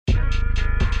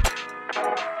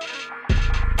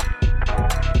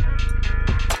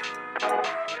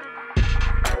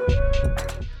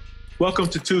Welcome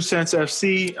to 2 Cents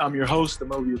FC. I'm your host,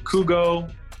 Amobi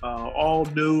Okugo. All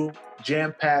new,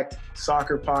 jam-packed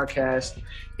soccer podcast.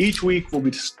 Each week, we'll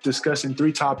be discussing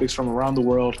 3 topics from around the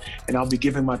world, and I'll be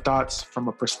giving my thoughts from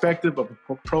a perspective of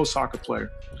a pro soccer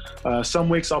player. Some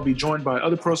weeks, I'll be joined by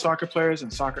other pro soccer players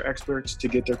and soccer experts to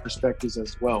get their perspectives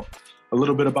as well. A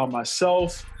little bit about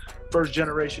myself.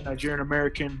 First-generation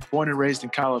Nigerian-American, born and raised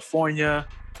in California.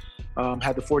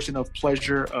 Had the fortune of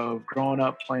pleasure of growing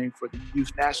up playing for the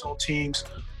youth national teams.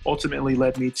 Ultimately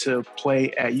led me to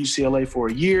play at UCLA for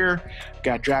a year.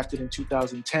 Got drafted in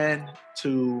 2010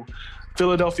 to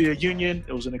Philadelphia Union.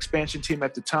 It was an expansion team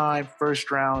at the time.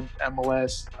 First round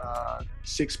MLS,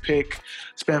 6th pick.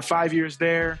 Spent 5 years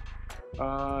there.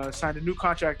 Signed a new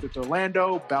contract with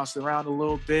Orlando. Bounced around a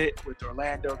little bit with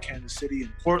Orlando, Kansas City,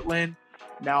 and Portland.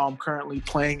 Now I'm currently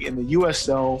playing in the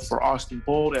USL for Austin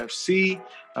Bold FC.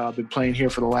 I've been playing here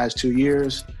for the last 2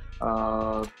 years.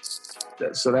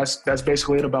 So that's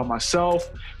basically it about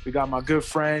myself. We got my good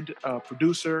friend,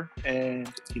 producer,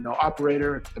 and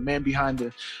operator, the man behind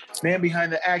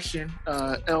the action,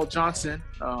 L. Johnson,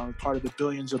 part of the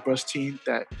Billions of Us team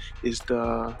that is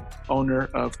the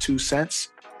owner of 2 Cents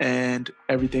and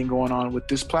everything going on with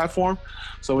this platform.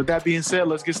 So with that being said,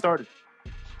 let's get started.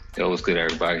 Yo, what's good,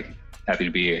 everybody? Happy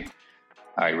to be here.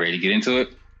 All right, ready to get into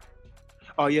it?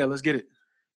 Oh, yeah, let's get it.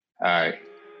 All right.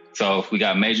 So we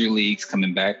got major leagues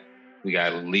coming back. We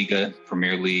got Liga,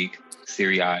 Premier League,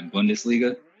 Serie A, and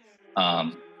Bundesliga.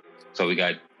 So we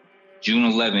got June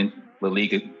 11th, La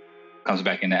Liga comes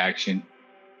back into action.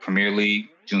 Premier League,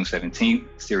 June 17th,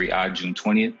 Serie A, June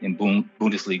 20th, and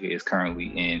Bundesliga is currently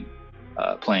in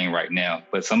playing right now.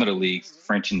 But some of the leagues,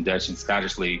 French and Dutch and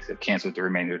Scottish leagues, have canceled the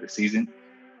remainder of the season.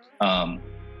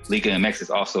 Liga MX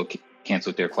has also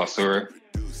canceled their clausura.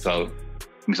 So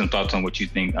give me some thoughts on what you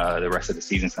think the rest of the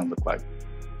season's going to look like.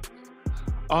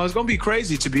 It's going to be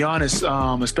crazy, to be honest,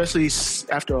 especially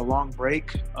after a long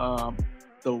break.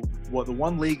 The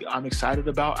one league I'm excited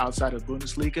about outside of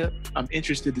Bundesliga, I'm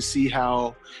interested to see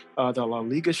how the La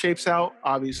Liga shapes out.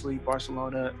 Obviously,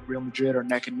 Barcelona, Real Madrid are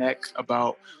neck and neck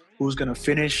about who's going to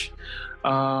finish.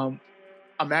 I'm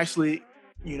actually,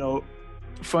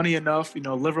 funny enough,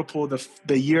 Liverpool,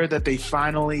 the year that they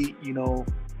finally,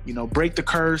 break the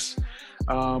curse,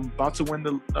 about to win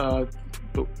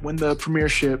the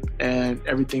Premiership, and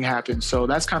everything happened. So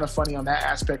that's kind of funny on that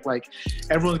aspect. Like,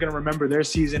 everyone's going to remember their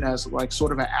season as like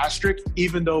sort of an asterisk,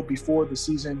 even though before the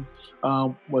season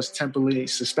was temporarily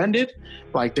suspended,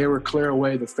 like they were clear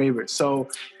away the favorites. So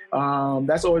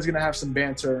that's always going to have some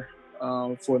banter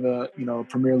for the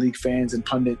Premier League fans and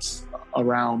pundits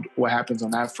around what happens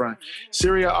on that front.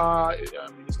 Serie A,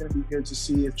 it's going to be good to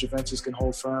see if Juventus can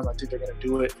hold firm. I think they're going to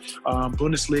do it.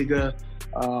 Bundesliga,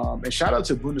 and shout out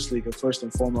to Bundesliga first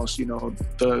and foremost.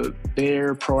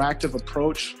 Their proactive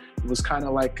approach was kind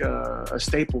of like a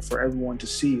staple for everyone to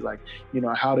see, like,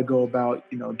 how to go about,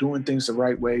 doing things the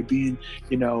right way, being,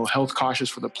 health cautious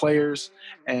for the players.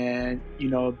 And,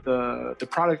 the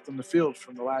product on the field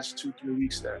from the last 2-3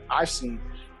 weeks that I've seen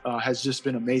has just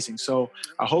been amazing. So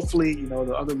hopefully,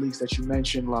 the other leagues that you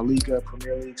mentioned, La Liga,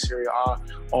 Premier League, Serie A,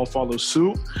 all follow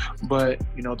suit. But,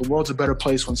 the world's a better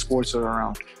place when sports are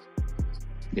around.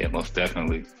 Yeah, most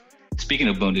definitely. Speaking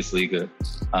of Bundesliga,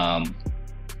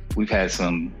 we've had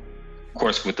some, of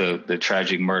course, with the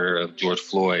tragic murder of George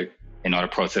Floyd and all the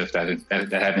protests that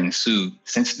have ensued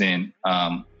since then.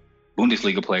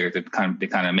 Bundesliga players that kind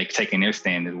of taking their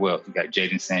stand as well. We got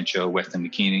Jadon Sancho, Weston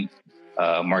McKennie,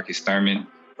 Marcus Thurman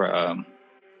for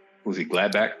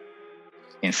Gladbach,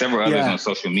 and several others on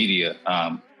social media,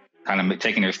 kind of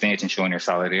taking their stance and showing their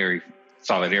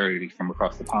solidarity from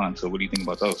across the pond. So, what do you think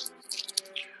about those?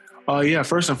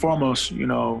 First and foremost,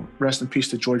 rest in peace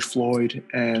to George Floyd.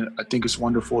 And I think it's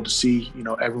wonderful to see,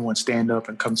 everyone stand up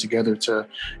and come together to,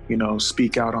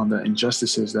 speak out on the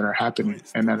injustices that are happening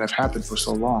and that have happened for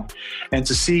so long. And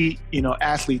to see,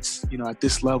 athletes, at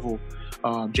this level,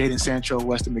 Jadon Sancho,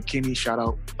 Weston McKennie, shout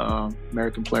out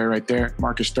American player right there,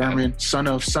 Marcus Thurman, son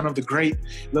of the great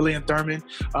Lillian Thurman,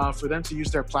 for them to use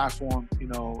their platform,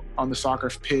 on the soccer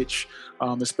pitch,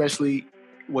 especially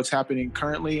what's happening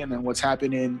currently, and then what's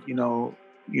happening,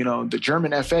 the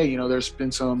German FA, there's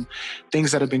been some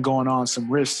things that have been going on,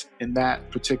 some risks in that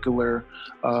particular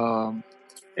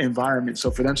environment.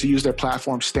 So for them to use their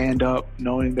platform, stand up,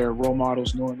 knowing their role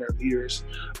models, knowing their leaders,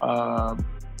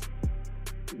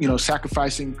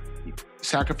 sacrificing,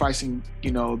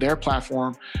 their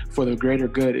platform for the greater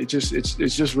good. It's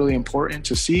just really important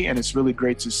to see, and it's really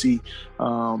great to see,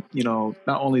 not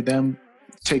only them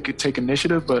take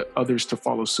initiative, but others to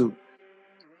follow suit.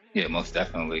 Yeah, most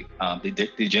definitely. Did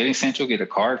Jadon Sancho get a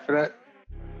card for that?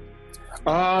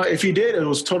 If he did, it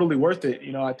was totally worth it.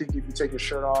 I think if you take your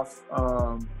shirt off,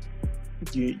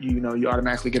 you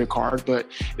automatically get a card. But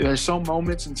there's some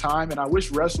moments in time, and I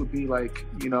wish refs would be like,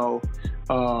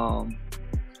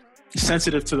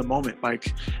 sensitive to the moment.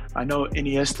 Like, I know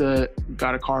Iniesta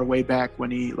got a card way back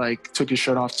when he took his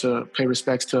shirt off to pay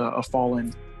respects to a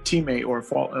fallen teammate or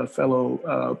a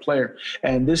fellow player,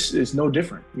 and this is no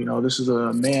different. This is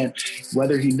a man,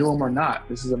 whether he knew him or not,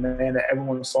 this is a man that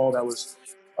everyone saw that was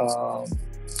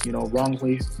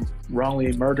wrongly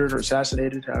murdered or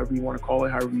assassinated, however you want to call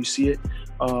it, however you see it,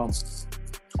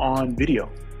 on video.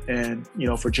 And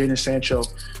for Jadon Sancho,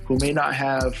 who may not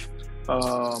have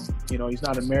he's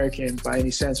not American by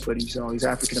any sense, but he's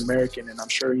African American, and I'm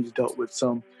sure he's dealt with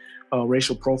some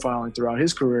racial profiling throughout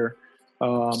his career.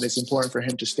 It's important for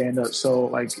him to stand up.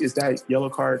 So, is that yellow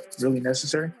card really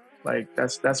necessary?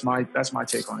 That's my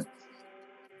take on it.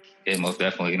 Yeah, most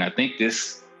definitely. And I think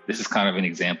this is kind of an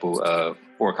example of,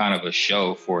 or kind of a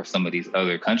show for some of these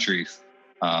other countries.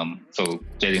 So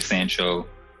Jadon Sancho,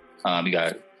 you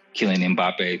got Kylian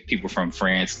Mbappe, people from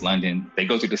France, London, they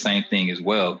go through the same thing as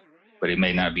well, but it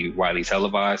may not be widely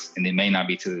televised, and it may not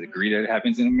be to the degree that it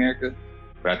happens in America.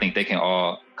 But I think they can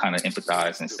all kind of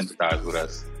empathize and sympathize with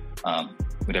us,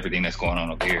 with everything that's going on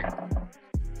over here.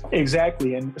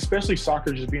 Exactly, and especially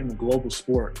soccer just being the global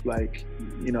sport.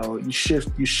 You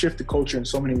shift the culture in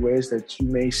so many ways that you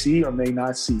may see or may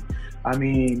not see. I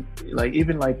mean,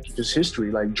 even just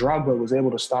history. Drogba was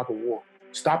able to stop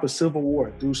a civil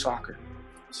war through soccer.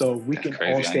 So we can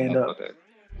all stand up.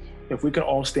 If we can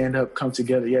all stand up, come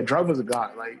together. Yeah, Drogba's a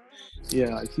god.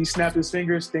 He snapped his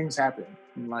fingers, things happen.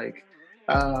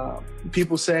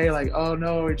 People say oh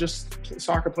no, we're just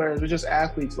soccer players, we're just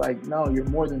athletes. No, you're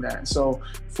more than that. And so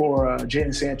for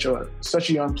Jadon Sancho, such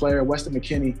a young player, Weston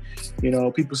McKennie,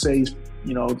 people say he's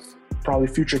probably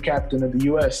future captain of the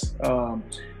U.S.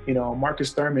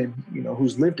 Marcus Thurman,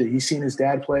 who's lived it. He's seen his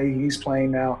dad play. He's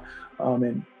playing now,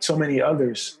 and so many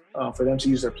others. For them to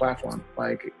use their platform,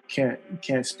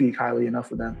 can't speak highly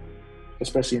enough of them,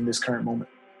 especially in this current moment.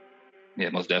 Yeah,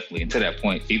 most definitely. And to that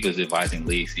point, FIFA is advising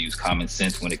leagues to use common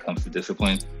sense when it comes to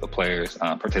discipline for players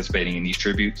participating in these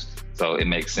tributes. So it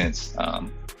makes sense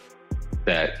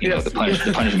that the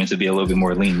punishment to be a little bit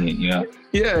more lenient. Yeah.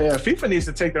 FIFA needs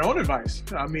to take their own advice.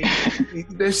 I mean,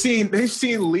 they've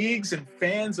seen leagues and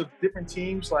fans of different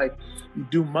teams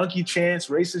do monkey chants,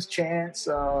 racist chants,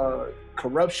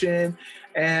 corruption,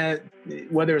 and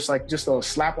whether it's just a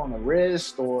slap on the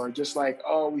wrist or just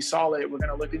oh, we saw it, we're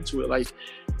gonna look into it.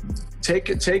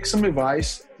 Take some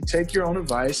advice, take your own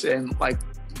advice, and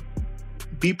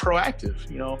be proactive.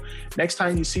 Next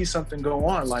time you see something go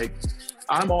on,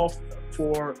 I'm all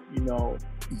for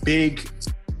big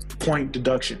point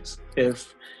deductions.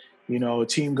 If a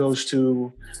team goes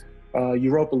to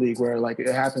Europa League, where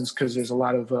it happens because there's a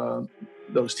lot of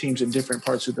those teams in different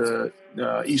parts of the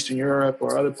Eastern Europe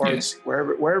or other parts,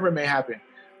 wherever it may happen.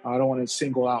 I don't want to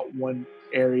single out one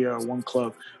area or one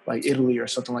club like Italy or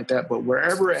something like that, but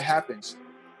wherever it happens,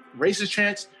 racist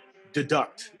chants,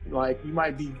 deduct. You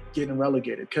might be getting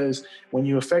relegated, because when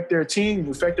you affect their team,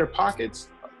 you affect their pockets.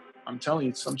 I'm telling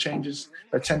you, some changes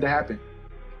that tend to happen.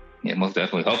 Yeah, most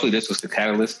definitely. Hopefully this was the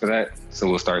catalyst for that. So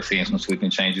we'll start seeing some sweeping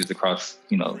changes across,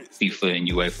 FIFA and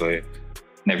UEFA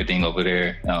and everything over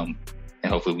there. And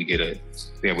hopefully we be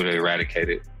able to eradicate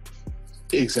it.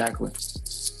 Exactly.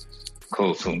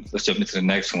 Cool. So let's jump into the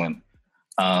next one.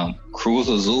 Cruz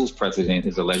Azul's president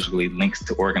is allegedly linked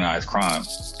to organized crime.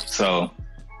 So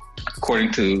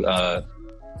according to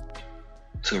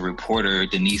reporter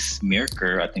Denise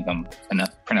Mirker, I think I'm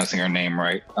not pronouncing her name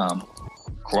right,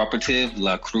 Cooperative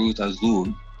La Cruz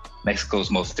Azul,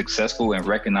 Mexico's most successful and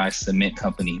recognized cement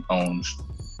company, owns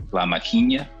La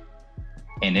Maquina,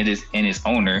 and its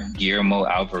owner, Guillermo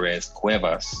Alvarez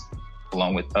Cuevas,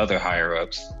 along with other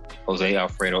higher-ups, Jose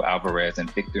Alfredo Alvarez and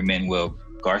Victor Manuel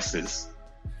Garces,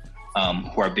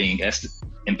 who are being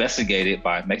investigated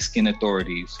by Mexican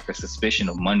authorities for suspicion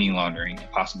of money laundering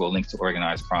and possible links to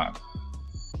organized crime.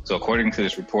 So according to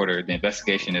this reporter, the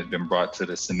investigation has been brought to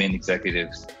the cement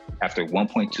executives after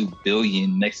 1.2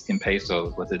 billion Mexican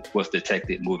pesos was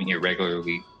detected moving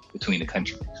irregularly between the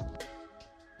countries.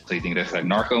 So you think that's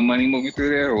narco money moving through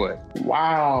there, or what?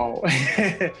 Wow.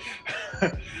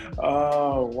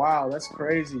 Wow, that's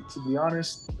crazy, to be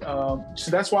honest. So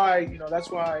that's why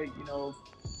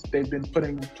they've been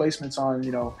putting placements on,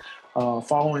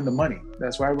 following the money.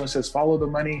 That's why everyone says follow the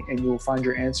money and you will find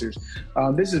your answers.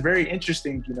 This is very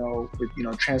interesting,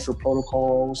 with transfer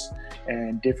protocols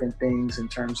and different things in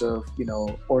terms of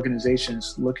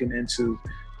organizations looking into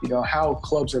how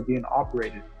clubs are being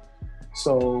operated.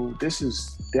 So this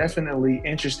is definitely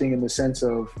interesting in the sense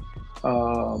of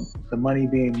the money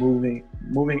being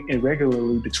moving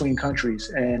irregularly between countries,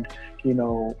 and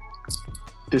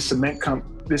this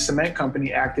cement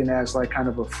company acting as like kind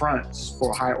of a front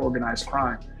for high organized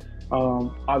crime.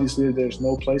 Obviously, there's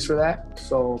no place for that.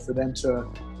 So for them to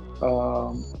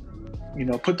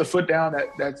put the foot down,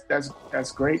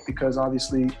 that's great, because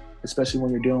obviously, especially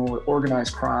when you're dealing with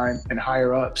organized crime and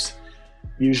higher ups,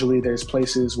 usually there's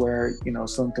places where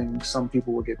some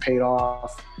people will get paid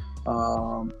off,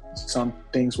 some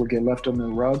things will get left under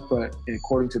the rug. But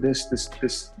according to this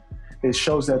it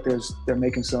shows that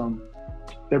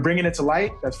they're bringing it to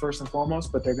light. That's first and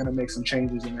foremost, but they're going to make some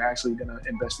changes, and they're actually going to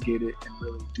investigate it and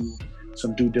really do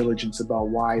some due diligence about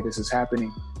why this is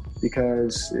happening.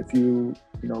 Because if you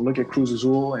look at Cruz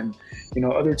Azul and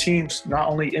other teams, not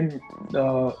only in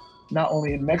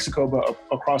Mexico but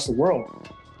across the world,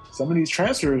 some of these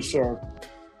transfers are.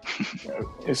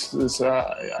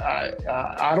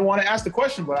 I don't want to ask the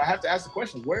question, but I have to ask the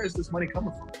question: where is this money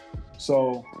coming from?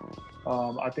 So.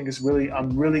 I think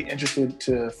I'm really interested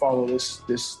to follow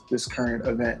this current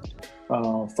event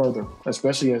further,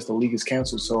 especially as the league is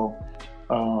canceled. So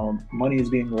money is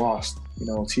being lost.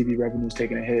 TV revenues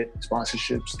taking a hit,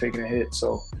 sponsorships taking a hit.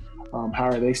 So how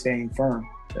are they staying firm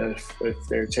if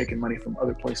they're taking money from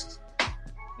other places?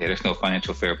 Yeah, there's no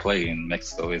financial fair play in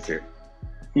Mexico, is there?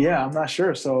 Yeah, I'm not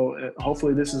sure. So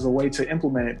hopefully this is a way to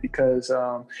implement it, because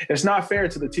it's not fair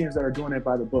to the teams that are doing it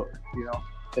by the book.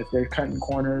 If they're cutting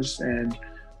corners, and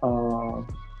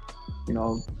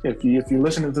if you're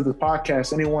listening to the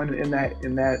podcast, anyone in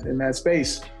that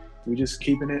space, we're just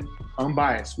keeping it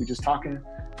unbiased. We just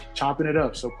chopping it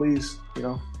up. So please,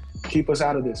 keep us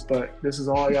out of this. But this is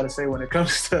all I got to say when it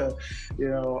comes to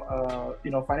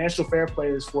financial fair play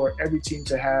is for every team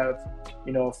to have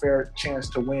a fair chance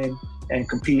to win and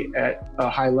compete at a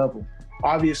high level.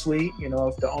 Obviously,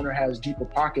 if the owner has deeper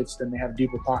pockets, then they have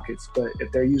deeper pockets. But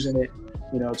if they're using it,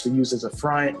 to use as a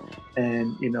front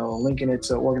and, linking it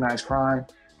to organized crime,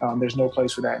 there's no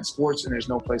place for that in sports, and there's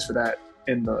no place for that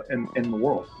in the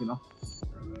world,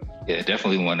 Yeah,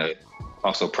 definitely want to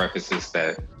also preface this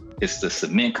that it's the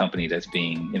cement company that's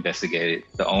being investigated.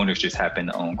 The owners just happen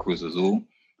to own Cruz Azul.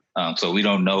 So we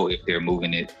don't know if they're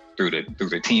moving it through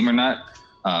the team or not.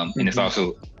 And it's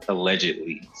also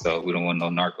allegedly, so we don't want no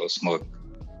narco smoke.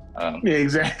 Yeah,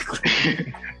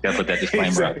 exactly. Gotta put that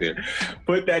disclaimer out there.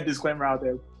 Put that disclaimer out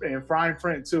there, and fine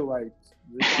print too. Like,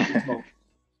 all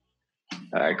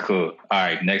right, cool. All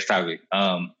right, next topic.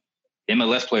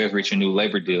 MLS players reach a new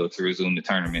labor deal to resume the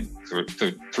tournament,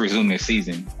 to resume their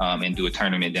season, and do a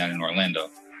tournament down in Orlando.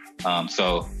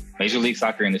 So Major League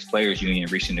Soccer and its players union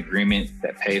reached an agreement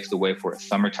that paves the way for a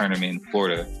summer tournament in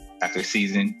Florida after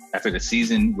the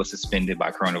season was suspended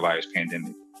by coronavirus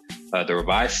pandemic. The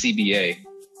revised CBA,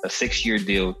 a 6-year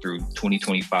deal through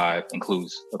 2025,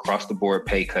 includes across-the-board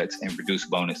pay cuts and reduced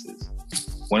bonuses.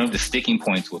 One of the sticking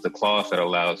points was a clause that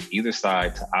allows either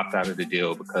side to opt out of the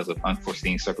deal because of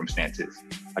unforeseen circumstances,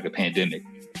 like a pandemic.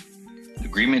 The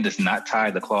agreement does not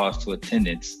tie the clause to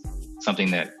attendance,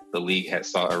 something that the league had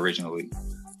sought originally.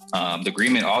 The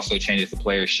agreement also changes the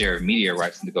players' share of media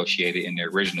rights negotiated in their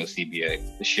original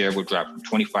CBA. The share will drop from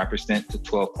 25% to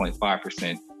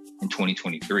 12.5% in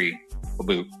 2023,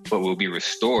 but will be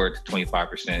restored to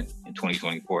 25% in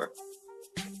 2024.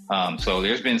 So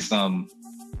there's been some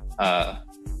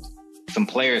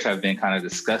players have been kind of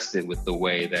disgusted with the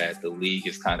way that the league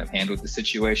has kind of handled the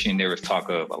situation. There was talk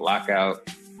of a lockout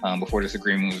before this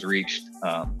agreement was reached.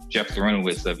 Jeff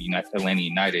Larentowicz of Atlanta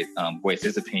United voiced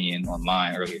his opinion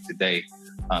online earlier today.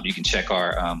 You can check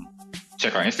our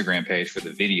Instagram page for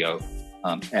the video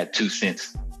at 2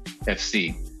 Cents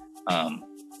FC.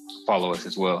 Follow us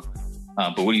as well.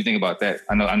 But what do you think about that?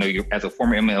 I know you, as a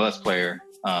former MLS player,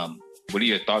 what are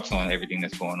your thoughts on everything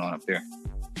that's going on up there?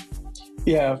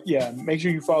 Yeah. Make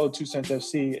sure you follow 2 Cents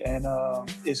FC, and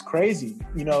it's crazy.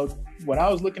 When I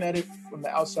was looking at it from the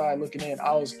outside looking in,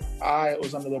 I was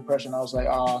under the impression, I was like,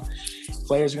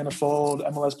 players are gonna fold.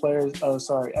 MLS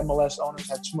owners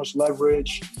had too much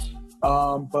leverage.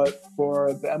 But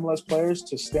for the MLS players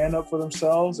to stand up for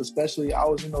themselves, especially I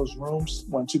was in those rooms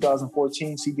when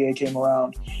 2014 CBA came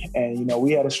around, and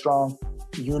we had a strong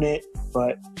unit,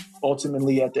 but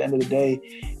ultimately at the end of the day,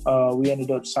 we ended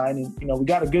up signing. We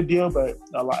got a good deal, but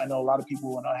I know a lot of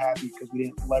people were not happy because we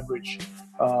didn't leverage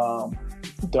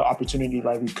the opportunity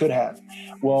like we could have.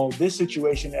 Well, this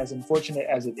situation, as unfortunate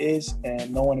as it is,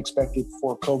 and no one expected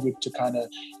for COVID to kind of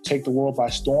take the world by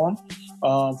storm,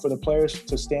 for the players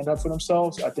to stand up for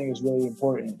themselves, I think is really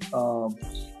important.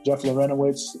 Jeff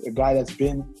Larentowicz, a guy that's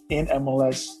been in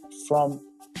MLS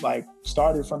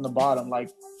started from the bottom. Like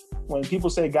when people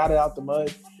say got it out the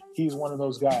mud, he's one of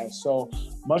those guys. So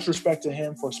much respect to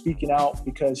him for speaking out,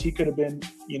 because he could have been,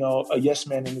 a yes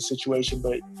man in the situation,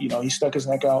 but, he stuck his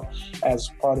neck out as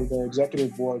part of the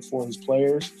executive board for his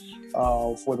players,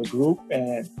 for the group.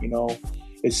 And,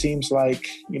 it seems like,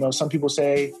 some people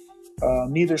say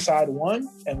neither side won.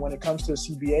 And when it comes to the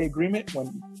CBA agreement,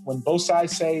 when both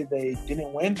sides say they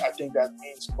didn't win, I think that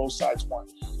means both sides won.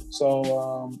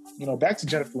 So, back to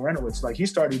Jennifer Renowitz, like he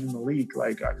started in the league.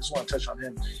 Like, I just want to touch on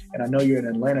him. And I know you're an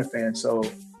Atlanta fan, so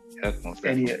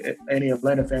any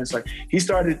Atlanta fans, like he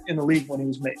started in the league when he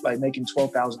was making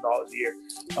 $12,000 a year.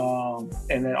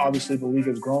 And then obviously the league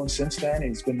has grown since then.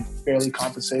 He's been fairly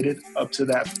compensated up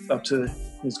to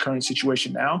his current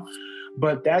situation now.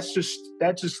 But that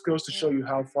just goes to show you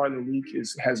how far the league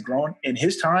has grown in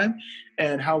his time,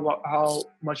 and how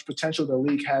much potential the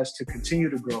league has to continue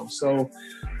to grow. So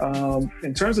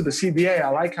in terms of the CBA, I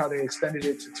like how they extended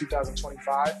it to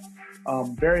 2025.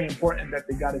 Very important that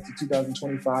they got it to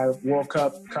 2025. World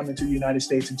Cup coming to the United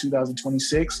States in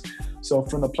 2026. So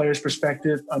from the players'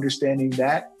 perspective, understanding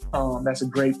that, that's a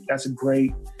great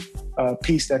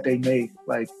piece that they made.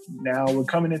 Like, now we're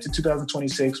coming into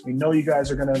 2026. We know you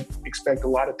guys are going to expect a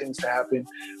lot of things to happen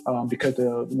because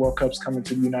the World Cup's coming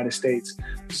to the United States.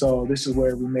 So this is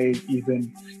where we may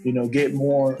even, get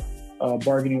more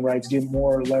bargaining rights, get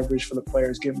more leverage for the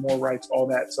players, get more rights, all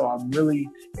that. So I'm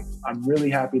really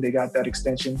happy they got that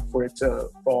extension for it to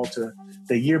fall to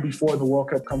the year before the World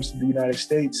Cup comes to the United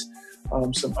States.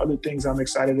 Some other things I'm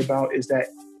excited about is that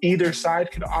either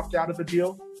side could opt out of the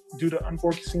deal due to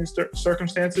unforeseen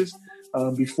circumstances.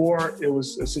 Before, it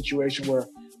was a situation where,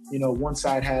 one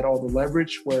side had all the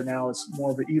leverage, where now it's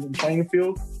more of an even playing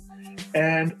field.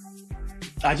 And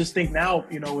I just think now,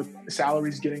 with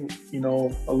salaries getting, a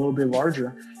little bit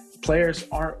larger, players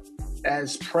aren't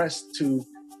as pressed to,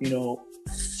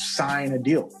 sign a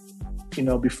deal.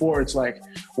 Before it's like,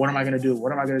 what am I going to do?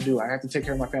 What am I going to do? I have to take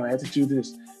care of my family. I have to do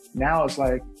this. Now it's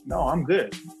like, no, I'm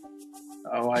good.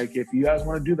 Like, if you guys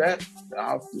want to do that,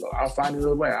 I'll find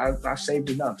another way. I've saved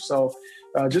enough. So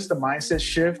just the mindset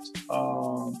shift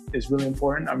is really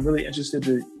important. I'm really interested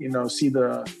to, see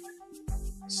the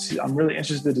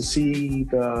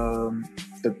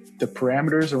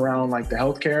parameters around like the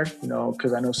healthcare,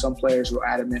 because I know some players were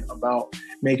adamant about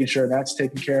making sure that's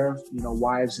taken care of,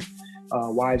 wives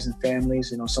and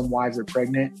families. Some wives are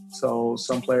pregnant, so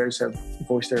some players have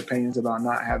voiced their opinions about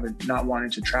not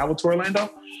wanting to travel to Orlando.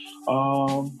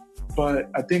 But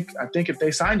I think if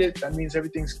they signed it, that means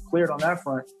everything's cleared on that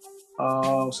front.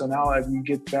 So now if you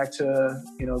get back to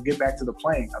the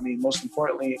playing, I mean, most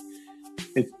importantly,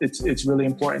 it's really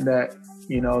important that,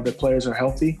 the players are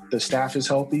healthy, the staff is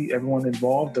healthy, everyone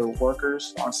involved, the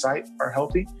workers on site are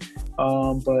healthy.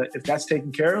 But if that's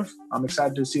taken care of, I'm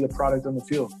excited to see the product on the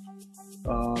field.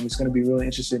 It's going to be really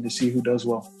interesting to see who does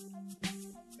well.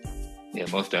 Yeah,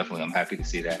 most definitely. I'm happy to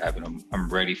see that happen. I'm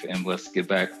ready for MLS to get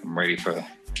back. I'm ready for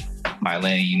my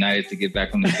Atlanta United to get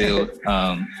back on the field.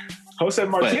 Jose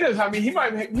Martinez, he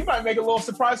might make a little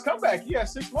surprise comeback. He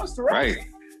has 6 months to rest. Right.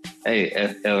 Hey,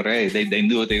 El Rey, they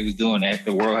knew what they was doing.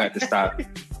 The world had to stop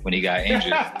when he got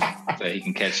injured, so he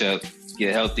can catch up,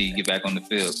 get healthy, get back on the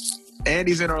field. And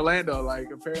he's in Orlando.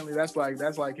 Like, apparently that's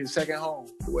like his second home,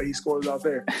 the way he scores out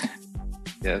there.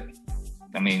 Yeah,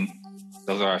 I mean,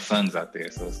 those are our sons out there,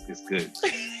 so it's good.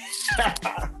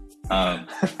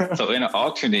 So in an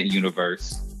alternate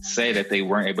universe, say that they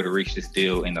weren't able to reach this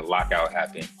deal and the lockout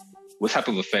happened, what type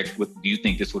of effect do you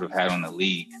think this would have had on the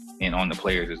league and on the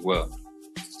players as well?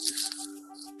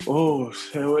 Oh,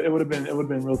 it would have been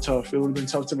real tough. It would have been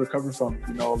tough to recover from.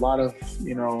 A lot of,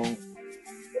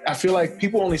 I feel like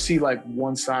people only see like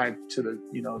one side to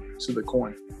the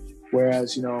coin.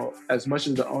 Whereas, as much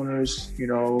as the owners,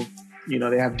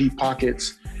 they have deep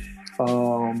pockets,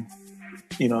 some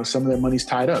of their money's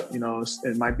tied up.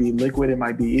 It might be liquid, it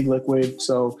might be illiquid.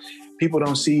 So people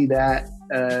don't see that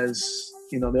as,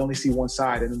 they only see one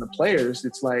side. And then the players,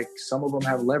 it's like some of them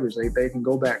have leverage. They can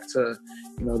go back to,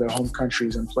 their home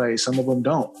countries and play. Some of them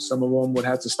don't. Some of them would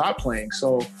have to stop playing.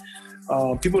 So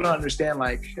people don't understand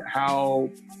like how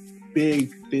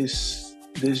big this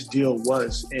deal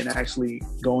was in actually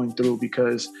going through,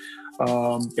 because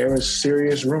there was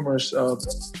serious rumors of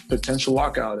potential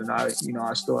lockout. And I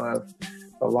still have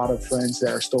a lot of friends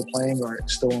that are still playing or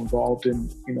still involved in,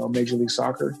 Major League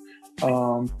Soccer.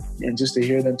 And just to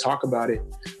hear them talk about it,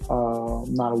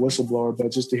 I'm not a whistleblower,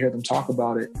 but just to hear them talk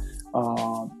about it,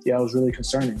 it was really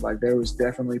concerning. Like, there was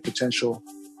definitely potential,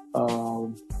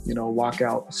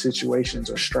 lockout situations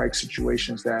or strike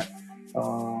situations that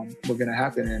were going to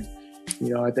happen. And,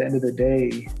 at the end of the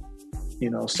day,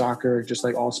 soccer, just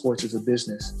like all sports, is a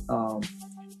business.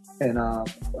 And I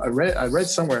read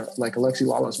somewhere like Alexi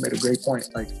Lalas made a great point.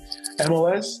 Like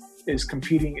MLS is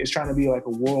trying to be like a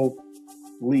world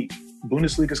league.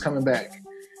 Bundesliga is coming back.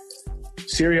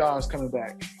 Serie A is coming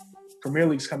back. Premier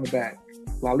League's coming back.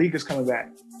 La Liga's coming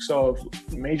back. So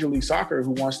if Major League Soccer,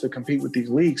 who wants to compete with these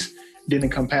leagues, didn't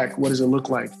come back, what does it look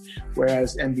like?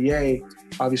 Whereas NBA,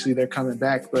 obviously they're coming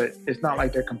back, but it's not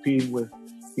like they're competing with,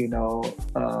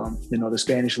 the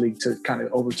Spanish league to kind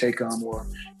of overtake them, or,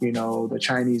 the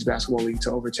Chinese basketball league to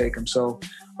overtake them. So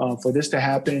for this to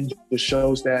happen, it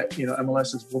shows that,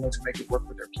 MLS is willing to make it work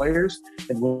with their players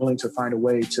and willing to find a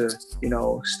way to,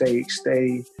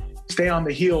 stay on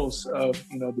the heels of,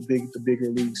 the bigger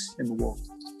leagues in the world.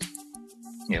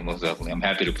 Yeah, most definitely. I'm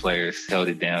happy the players held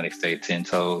it down. They stayed 10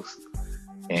 toes,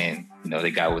 and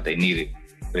they got what they needed.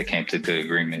 But it came to a good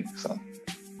agreement. So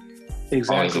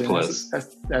exactly, always a plus.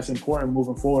 That's important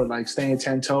moving forward. Like staying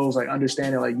 10 toes, like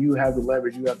understanding like you have the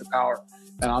leverage, you have the power,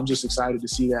 and I'm just excited to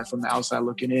see that from the outside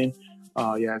looking in.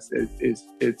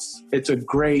 It's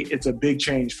a big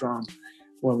change from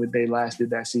when they last did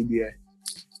that CBA.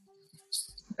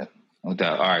 Yeah, no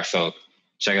doubt. All right, so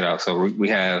check it out. So we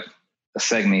have a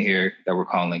segment here that we're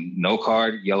calling No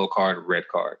Card, Yellow Card, Red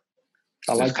Card.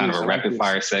 I like it's kind of a rapid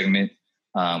fire segment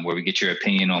where we get your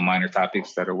opinion on minor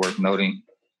topics that are worth noting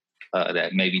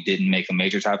that maybe didn't make a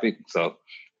major topic. So I'm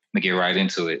gonna get right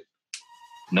into it.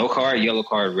 No card, yellow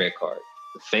card, red card.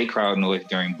 The fake crowd noise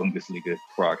during Bundesliga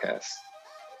broadcasts.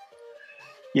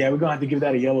 Yeah, we're gonna have to give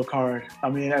that a yellow card. I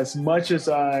mean, as much as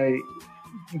I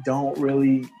don't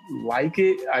really like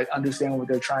it, I understand what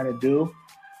they're trying to do.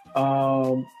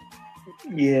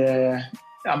 Yeah,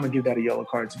 I'm gonna give that a yellow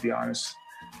card, to be honest.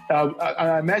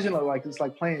 I imagine like it's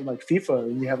like playing like FIFA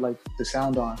and you have like the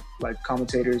sound on, like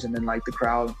commentators and then like the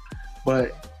crowd,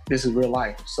 but this is real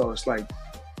life, so it's like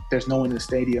there's no one in the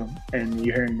stadium and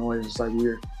you're hearing noise. It's like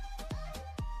weird,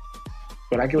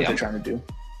 but I get what they're trying to do.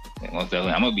 Yeah, most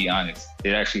definitely. I'm gonna be honest.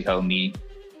 It actually helped me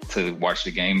to watch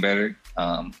the game better.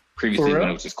 Previously, when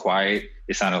it was just quiet,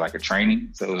 it sounded like a training,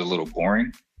 so it was a little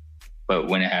boring. But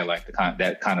when it had like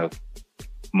that kind of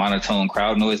monotone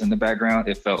crowd noise in the background,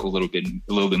 it felt a little bit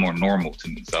more normal to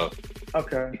me. So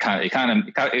okay,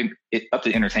 it upped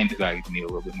the entertainment value to me a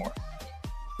little bit more.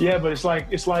 Yeah, but it's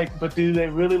like, but do they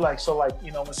really like, so like,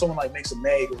 when someone like makes a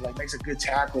meg or like makes a good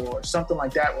tackle or something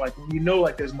like that, like when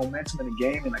like there's momentum in the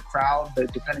game and a crowd,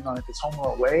 that depending on if it's home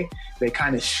or away, they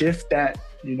kind of shift that,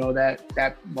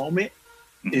 that moment.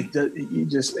 You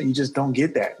just don't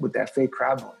get that with that fake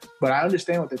crowd noise. But I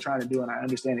understand what they're trying to do, and I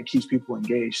understand it keeps people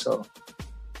engaged. So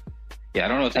yeah, I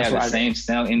don't know if they have the same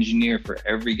sound engineer for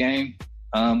every game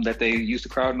that they use the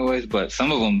crowd noise, but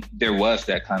some of them there was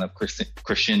that kind of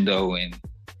crescendo and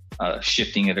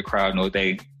shifting of the crowd noise.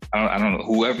 I don't know,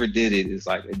 whoever did it is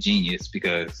like a genius,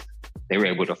 because they were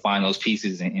able to find those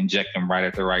pieces and inject them right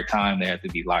at the right time. They had to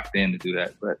be locked in to do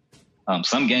that, but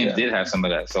some games did have some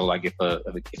of that. So like if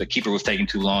a keeper was taking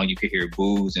too long, you could hear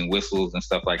boos and whistles and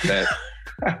stuff like that.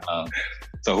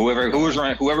 So whoever was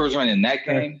running that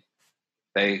game,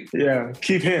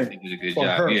 keep him. They did a good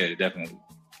job. Her. Yeah, definitely.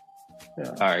 Yeah.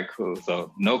 All right, cool.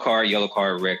 So no card, yellow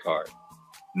card, red card.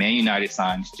 Man United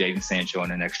signs Jadon Sancho in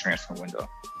the next transfer window.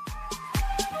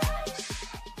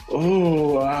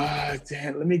 Oh,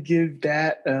 damn. Let me give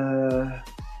that. I'm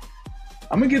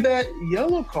gonna give that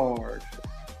yellow card.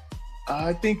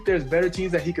 I think there's better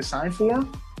teams that he could sign for.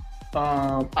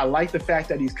 I like the fact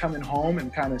that he's coming home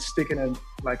and kind of sticking a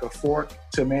fork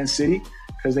to Man City,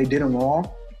 because they did him wrong.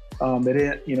 They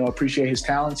didn't, appreciate his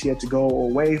talents. He had to go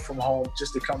away from home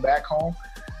just to come back home.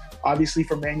 Obviously,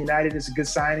 for Man United, it's a good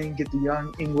signing. Get the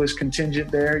young English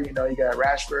contingent there. You got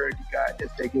Rashford.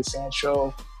 If they get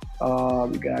Sancho,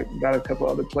 we got a couple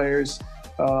other players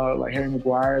like Harry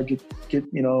Maguire. Get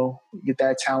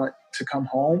that talent to come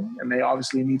home, and they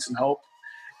obviously need some help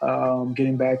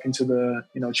getting back into the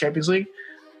Champions League.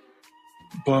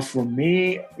 But for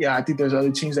me, I think there's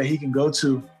other teams that he can go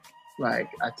to. I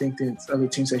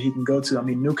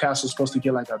mean, Newcastle's supposed to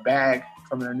get like a bag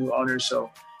from their new owners, so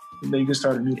you can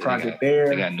start a new project there.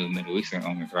 They got new Middle Eastern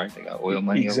owners, right? They got oil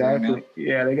money. Exactly. Over there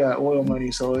now. Yeah, they got oil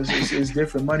money, so it's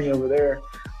different money over there.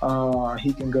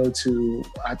 He can go to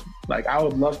I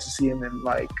would love to see him in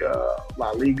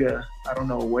La Liga. I don't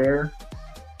know where,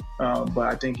 but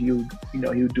I think he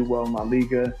would do well in La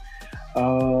Liga.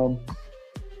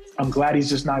 I'm glad he's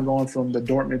just not going from the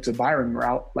Dortmund to Bayern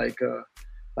route like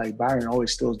Bayern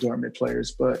always steals Dortmund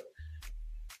players, but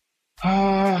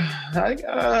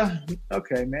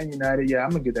okay, Man United, I'm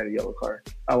gonna give that a yellow card.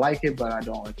 I like it, but I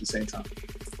don't at the same time.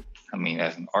 I mean,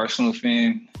 as an Arsenal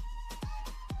fan,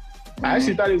 I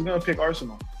actually thought he was gonna pick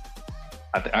Arsenal.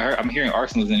 I'm hearing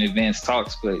Arsenal's in advanced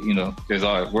talks, but you know,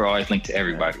 we're always linked to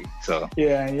everybody. So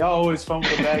yeah, and y'all always fumble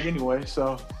the bag anyway.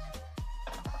 So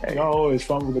y'all always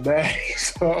fumble the bag.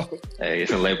 So hey,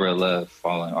 it's a labor of love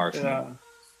following Arsenal. Yeah.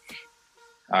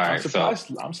 All right,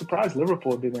 I'm surprised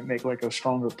Liverpool didn't make like a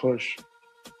stronger push.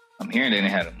 I'm hearing they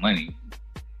didn't have the money.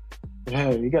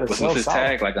 Yeah, you got to sell. What's his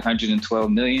tag? Like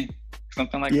 112 million,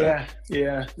 something like that.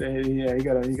 Yeah. You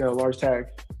got a large tag.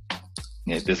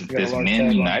 Yeah, does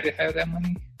Man United have that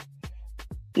money?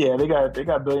 Yeah, they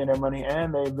got billionaire money,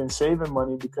 and they've been saving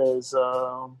money because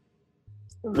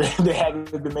they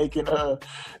haven't been making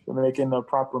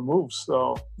proper moves.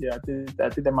 So yeah, I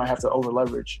think they might have to over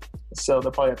leverage. So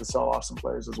they'll probably have to sell off some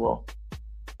players as well.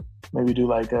 Maybe do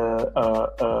like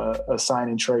a sign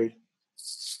and trade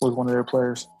with one of their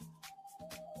players.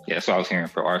 Yeah, that's what I was hearing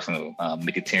for Arsenal.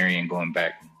 Mkhitaryan going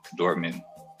back to Dortmund,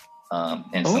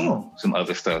 and some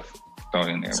other stuff thrown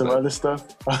in there. Other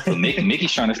stuff.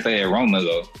 Mickey's trying to stay at Roma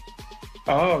though.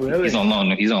 Oh, really? He's on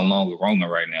loan with Roma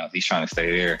right now. He's trying to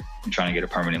stay there and trying to get a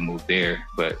permanent move there.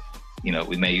 But you know,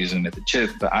 we may use him at the chip.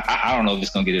 But I don't know if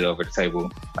it's gonna get it over the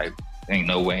table. Like, there ain't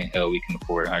no way in hell we can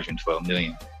afford 112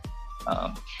 million.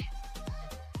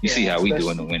 You see how we do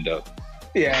in the window.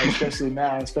 Yeah, especially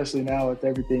now with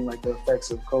everything like the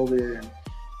effects of COVID, and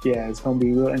yeah, it's gonna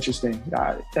be real interesting.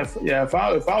 If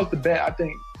I was to bet, I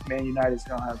think Man United's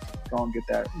gonna get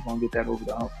that over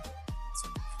the hump.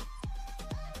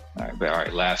 All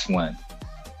right, last one.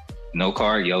 No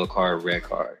card, yellow card, red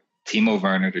card. Timo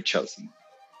Werner to Chelsea.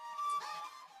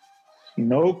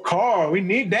 No card. We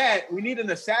need that. We need an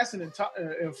assassin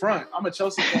in front. I'm a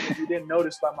Chelsea fan. If you didn't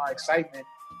notice by my excitement,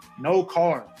 no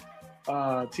card.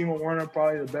 Timo Werner,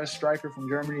 probably the best striker from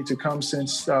Germany to come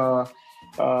since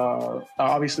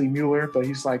obviously Mueller, but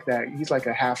he's like that. He's like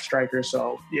a half striker.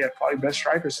 So yeah, probably best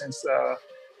striker since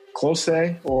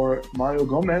Klose or Mario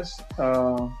Gomez.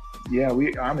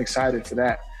 I'm excited for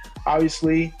that.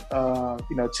 Obviously,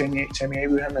 Tammy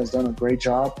Abraham has done a great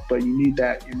job, but you need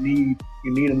that. You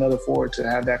need another forward to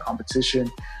have that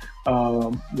competition.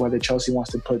 Whether Chelsea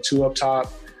wants to put two up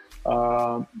top,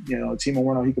 Timo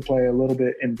Werner, he could play a little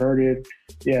bit inverted.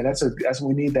 Yeah, that's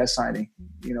we need that signing.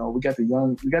 You know, we got the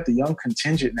young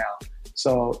contingent now.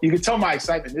 So you can tell my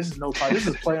excitement. This is no card. This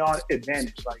is play on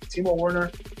advantage. Like Timo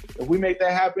Werner, if we make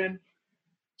that happen,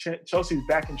 Chelsea's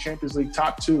back in Champions League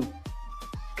top 2,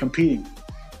 competing.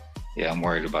 Yeah, I'm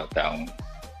worried about that one.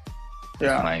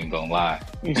 Yeah, I'm not even gonna lie.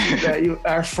 You see that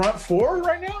our front four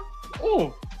right now?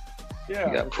 Oh, yeah.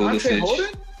 You got Pulisic.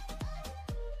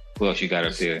 Who else you got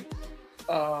up there?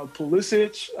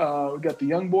 Pulisic. We got the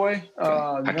young boy.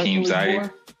 Hakeem Ziyech.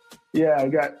 Yeah, we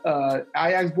got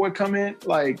Ajax boy coming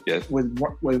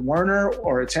with Werner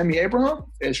or Tammy Abraham.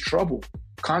 It's trouble.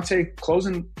 Conte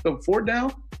closing the fort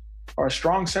down. Our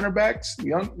strong center backs,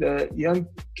 the young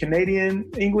Canadian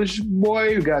English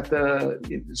boy. We got the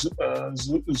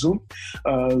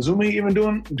Zumi even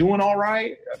doing all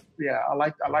right. Yeah, I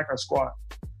like our squad.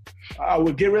 I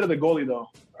would get rid of the goalie though.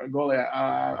 Our goalie,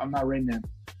 I'm not rating him.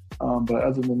 But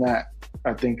other than that,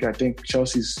 I think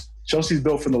Chelsea's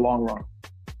built for the long run.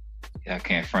 Yeah, I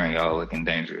can't front. Y'all looking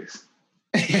dangerous.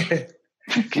 We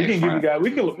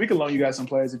can loan you guys some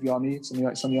players if y'all need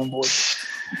some young boys.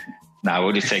 Nah,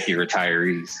 we'll just take your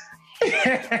retirees.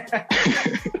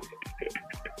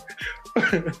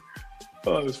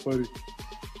 Oh, that's funny.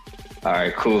 All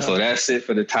right, cool. So that's it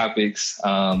for the topics.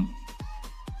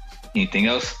 Anything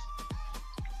else?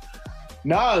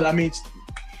 No, I mean,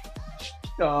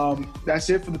 that's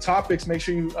it for the topics. Make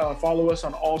sure you follow us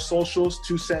on all socials,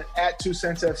 at 2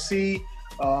 Cents FC.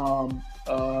 How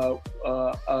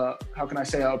can I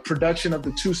say, a production of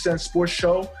the 2 Cents Sports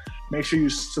Show. Make sure you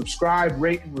subscribe,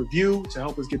 rate, and review to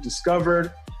help us get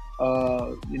discovered.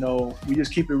 We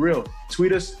just keep it real.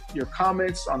 Tweet us your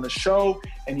comments on the show,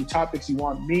 any topics you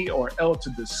want me or Elle to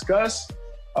discuss.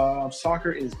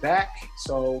 Soccer is back,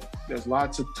 so there's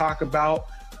lots to talk about.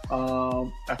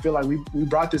 I feel like we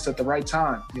brought this at the right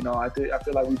time. I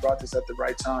feel like we brought this at the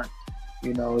right time.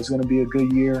 It's going to be a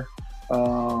good year.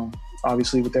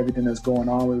 Obviously, with everything that's going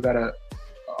on, we've got to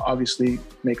obviously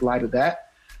make light of that.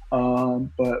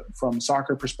 But from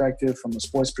soccer perspective, from a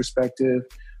sports perspective,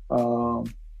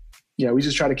 we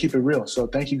just try to keep it real. So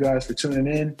thank you guys for tuning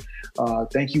in.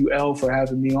 Thank you, Elle, for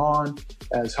having me on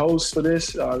as host for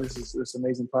this. This is this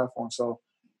amazing platform. So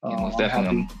most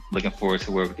definitely, I'm looking forward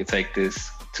to where we can take this.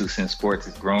 2 Cents Sports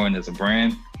is growing as a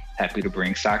brand. Happy to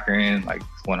bring soccer in. Like,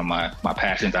 it's one of my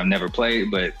passions. I've never played,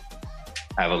 but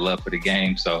I have a love for the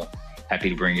game. So happy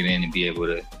to bring it in and be able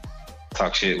to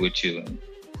talk shit with you. And,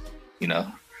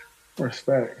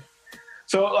 Respect.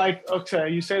 So, like, okay,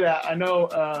 you say that. I know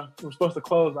we're supposed to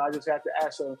close, but I just have to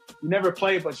ask. So, you never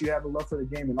played, but you have a love for the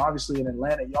game, and obviously in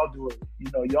Atlanta, y'all do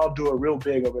it real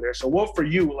big over there. So, what for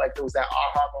you? Like, there was that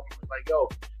aha moment, like, yo,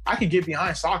 I can get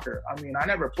behind soccer. I mean, I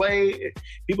never played.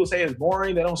 People say it's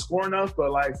boring; they don't score enough.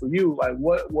 But like for you, like,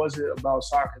 what was it about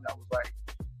soccer that was like,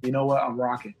 you know what, I'm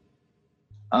rocking?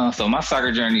 So my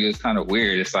soccer journey was kind of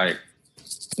weird. It's like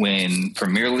when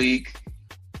Premier League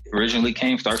originally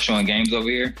started showing games over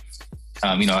here.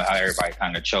 You know how everybody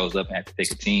kind of chose up and had to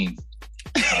pick a team.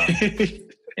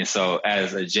 And so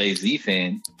as a Jay-Z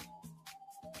fan,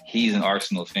 he's an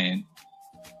Arsenal fan.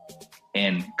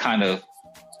 And kind of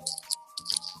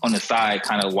on the side,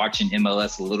 kind of watching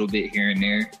MLS a little bit here and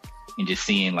there and just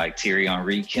seeing like Thierry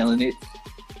Henry killing it.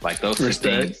 Like those two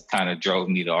things kind of drove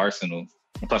me to Arsenal.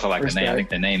 And plus I like the name. I think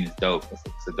the name is dope.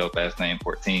 It's a dope ass name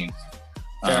for a team.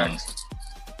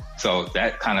 So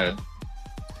that kind of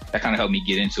helped me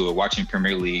get into it. Watching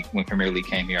Premier League, when Premier League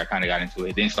came here, I kind of got into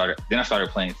it. Then I started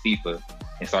playing FIFA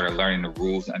and started learning the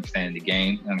rules, understanding the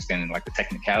game, understanding like the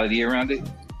technicality around it.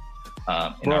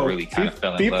 And I really kind of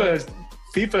fell in love.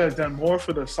 FIFA has done more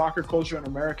for the soccer culture in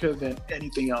America than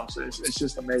anything else. It's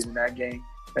just amazing. That game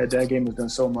has done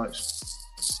so much.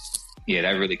 Yeah,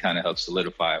 that really kind of helped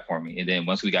solidify it for me. And then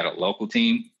once we got a local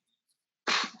team,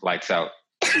 lights out.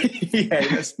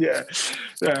 Respect.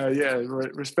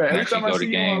 Every time I see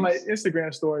you on like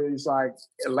Instagram stories, like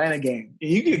Atlanta game,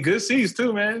 and you get good seats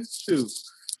too, man. Shoot.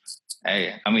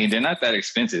 Hey, I mean, they're not that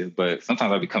expensive, but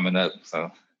sometimes I'll be coming up.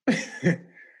 So,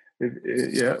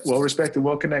 yeah, well respected,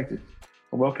 well connected,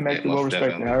 well respected,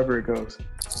 definitely. However it goes.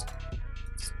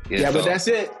 Yeah, but that's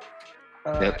it.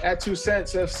 At 2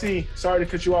 Cents FC. Sorry to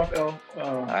cut you off, L.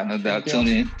 I know that.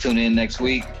 Tune in next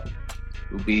week.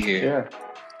 We'll be here. Yeah.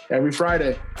 Every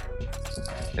Friday.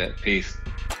 Yeah, peace.